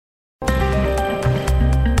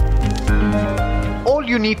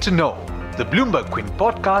need to know, the Bloomberg Quint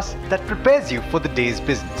podcast that prepares you for the day's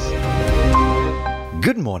business.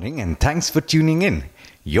 Good morning and thanks for tuning in.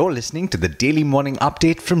 You're listening to the daily morning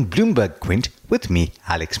update from Bloomberg Quint with me,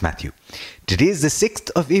 Alex Matthew. Today is the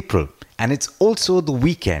 6th of April and it's also the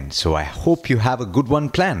weekend, so I hope you have a good one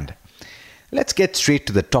planned. Let's get straight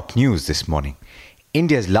to the top news this morning.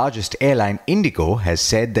 India's largest airline, IndiGo, has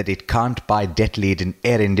said that it can't buy debt-laden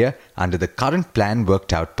Air India under the current plan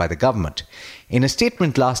worked out by the government. In a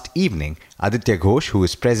statement last evening, Aditya Ghosh, who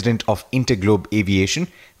is president of Interglobe Aviation,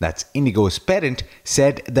 that's IndiGo's parent,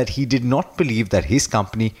 said that he did not believe that his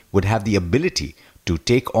company would have the ability to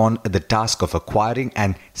take on the task of acquiring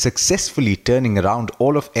and successfully turning around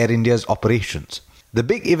all of Air India's operations. The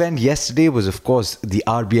big event yesterday was, of course, the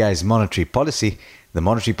RBI's monetary policy. The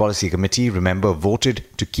Monetary Policy Committee, remember, voted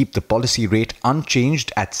to keep the policy rate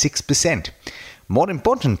unchanged at 6%. More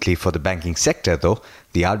importantly for the banking sector, though,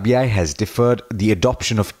 the RBI has deferred the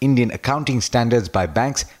adoption of Indian accounting standards by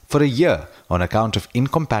banks for a year on account of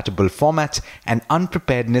incompatible formats and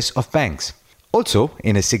unpreparedness of banks. Also,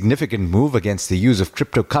 in a significant move against the use of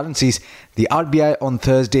cryptocurrencies, the RBI on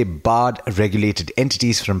Thursday barred regulated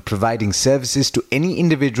entities from providing services to any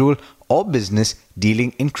individual or business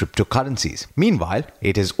dealing in cryptocurrencies. Meanwhile,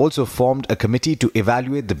 it has also formed a committee to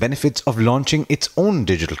evaluate the benefits of launching its own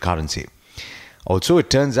digital currency. Also, it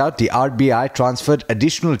turns out the RBI transferred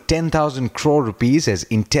additional 10,000 crore rupees as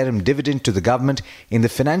interim dividend to the government in the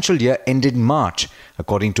financial year ended March,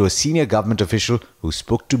 according to a senior government official who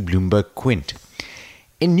spoke to Bloomberg Quint.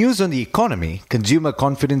 In news on the economy, consumer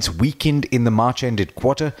confidence weakened in the March-ended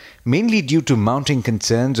quarter, mainly due to mounting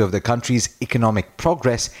concerns of the country's economic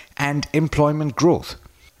progress and employment growth.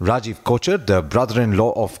 Rajiv Kochar, the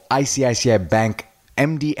brother-in-law of ICICI Bank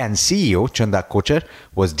MD and CEO Chanda Kochar,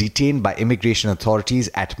 was detained by immigration authorities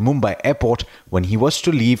at Mumbai airport when he was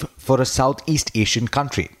to leave for a Southeast Asian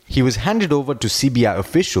country. He was handed over to CBI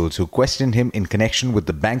officials who questioned him in connection with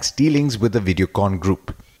the bank's dealings with the Videocon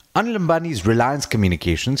group. Anil Ambani's Reliance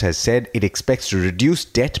Communications has said it expects to reduce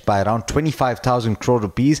debt by around 25,000 crore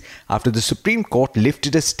rupees after the Supreme Court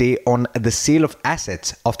lifted a stay on the sale of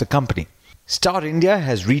assets of the company. Star India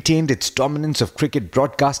has retained its dominance of cricket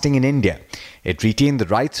broadcasting in India. It retained the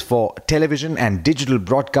rights for television and digital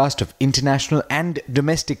broadcast of international and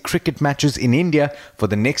domestic cricket matches in India for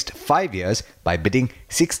the next 5 years by bidding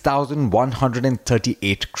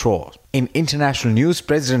 6,138 crore. In international news,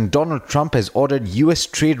 President Donald Trump has ordered US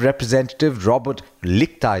Trade Representative Robert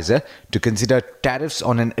Lighthizer to consider tariffs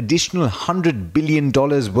on an additional $100 billion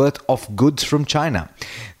worth of goods from China.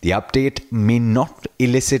 The update may not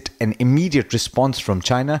elicit an immediate response from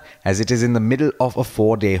China as it is in the middle of a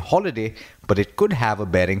 4-day holiday, but it could have a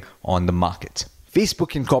bearing on the markets.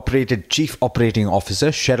 Facebook Incorporated Chief Operating Officer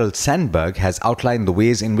Sheryl Sandberg has outlined the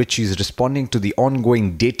ways in which she is responding to the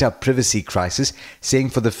ongoing data privacy crisis, saying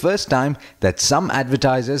for the first time that some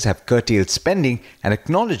advertisers have curtailed spending and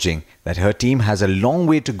acknowledging that her team has a long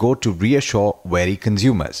way to go to reassure wary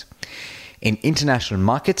consumers. In international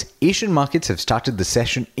markets, Asian markets have started the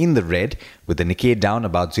session in the red, with the Nikkei down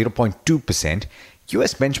about 0.2%.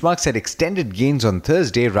 US benchmarks had extended gains on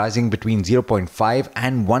Thursday, rising between 0.5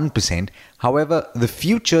 and 1%. However, the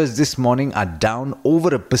futures this morning are down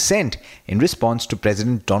over 1% in response to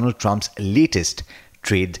President Donald Trump's latest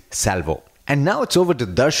trade salvo. And now it's over to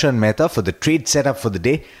Darshan Mehta for the trade setup for the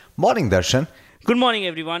day. Morning, Darshan. Good morning,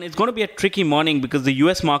 everyone. It's going to be a tricky morning because the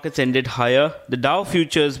US markets ended higher. The Dow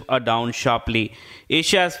futures are down sharply.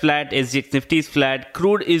 Asia is flat, SGX Nifty is flat.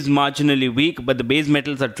 Crude is marginally weak, but the base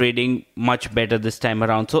metals are trading much better this time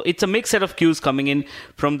around. So it's a mixed set of cues coming in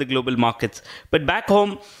from the global markets. But back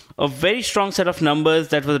home, a very strong set of numbers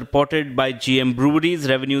that was reported by GM Breweries.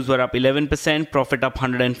 Revenues were up 11%, profit up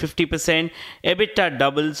 150%, EBITDA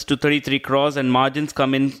doubles to 33 crores and margins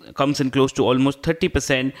comes in close to almost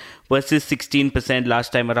 30% versus 16%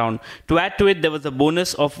 last time around. To add to it, there was a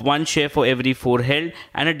bonus of 1 share for every 4 held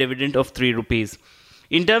and a dividend of 3 rupees.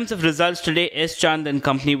 In terms of results today, S. Chand and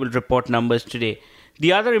company will report numbers today.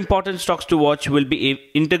 The other important stocks to watch will be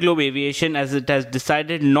Interglobe Aviation, as it has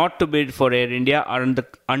decided not to bid for Air India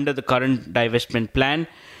under the current divestment plan.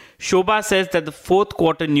 Shobha says that the fourth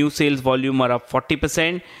quarter new sales volume are up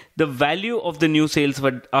 40%. The value of the new sales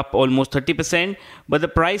were up almost 30%, but the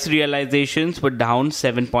price realizations were down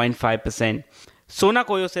 7.5%. Sona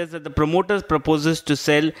Koyo says that the promoters proposes to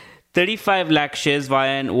sell 35 lakh shares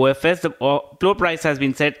via an OFS. The floor price has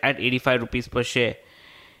been set at 85 rupees per share.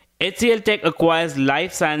 HCL Tech acquires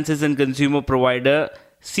life sciences and consumer provider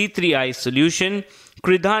C3I Solution.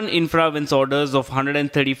 Kridhan Infra wins orders of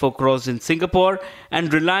 134 crores in Singapore,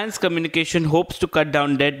 and Reliance Communication hopes to cut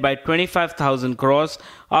down debt by 25,000 crores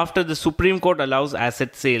after the Supreme Court allows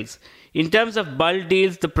asset sales. In terms of bulk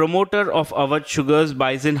deals, the promoter of Awadh Sugars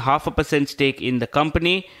buys in 0.5% stake in the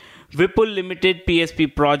company. Vipul Limited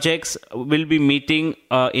PSP projects will be meeting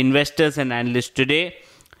investors and analysts today.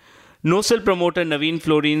 NOSL promoter Navin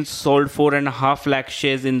Fluorine sold 4.5 lakh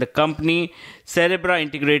shares in the company. Cerebra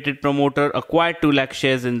Integrated promoter acquired 2 lakh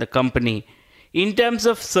shares in the company. In terms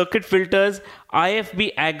of circuit filters,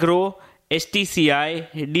 IFB Agro, STCI,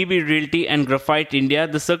 DB Realty and Graphite India,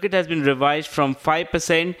 the circuit has been revised from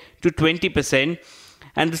 5% to 20%.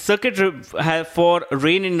 And the circuit for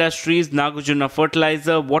Rain Industries, Nagarjuna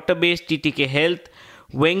Fertilizer, Waterbase, TTK Health,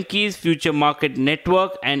 Venky's Future Market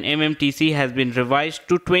Network and MMTC has been revised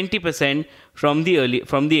to 20% from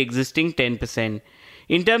the existing 10%.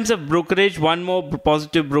 In terms of brokerage, one more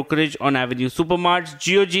positive brokerage on Avenue Supermarts.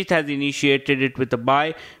 Geojit has initiated it with a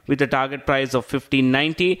buy with a target price of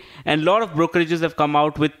 15.90, and a lot of brokerages have come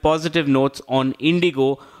out with positive notes on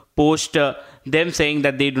Indigo post them saying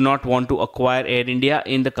that they do not want to acquire Air India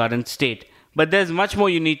in the current state. But there's much more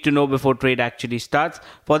you need to know before trade actually starts.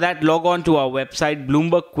 For that, log on to our website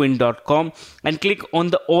bloombergquint.com and click on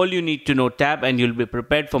the All You Need to Know tab, and you'll be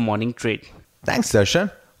prepared for morning trade. Thanks,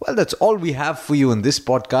 Darshan. Well, that's all we have for you in this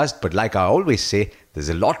podcast. But like I always say, there's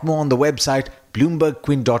a lot more on the website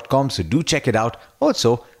bloombergquint.com, so do check it out.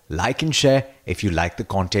 Also, like and share if you like the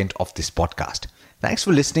content of this podcast. Thanks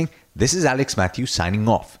for listening. This is Alex Matthews signing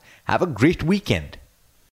off. Have a great weekend.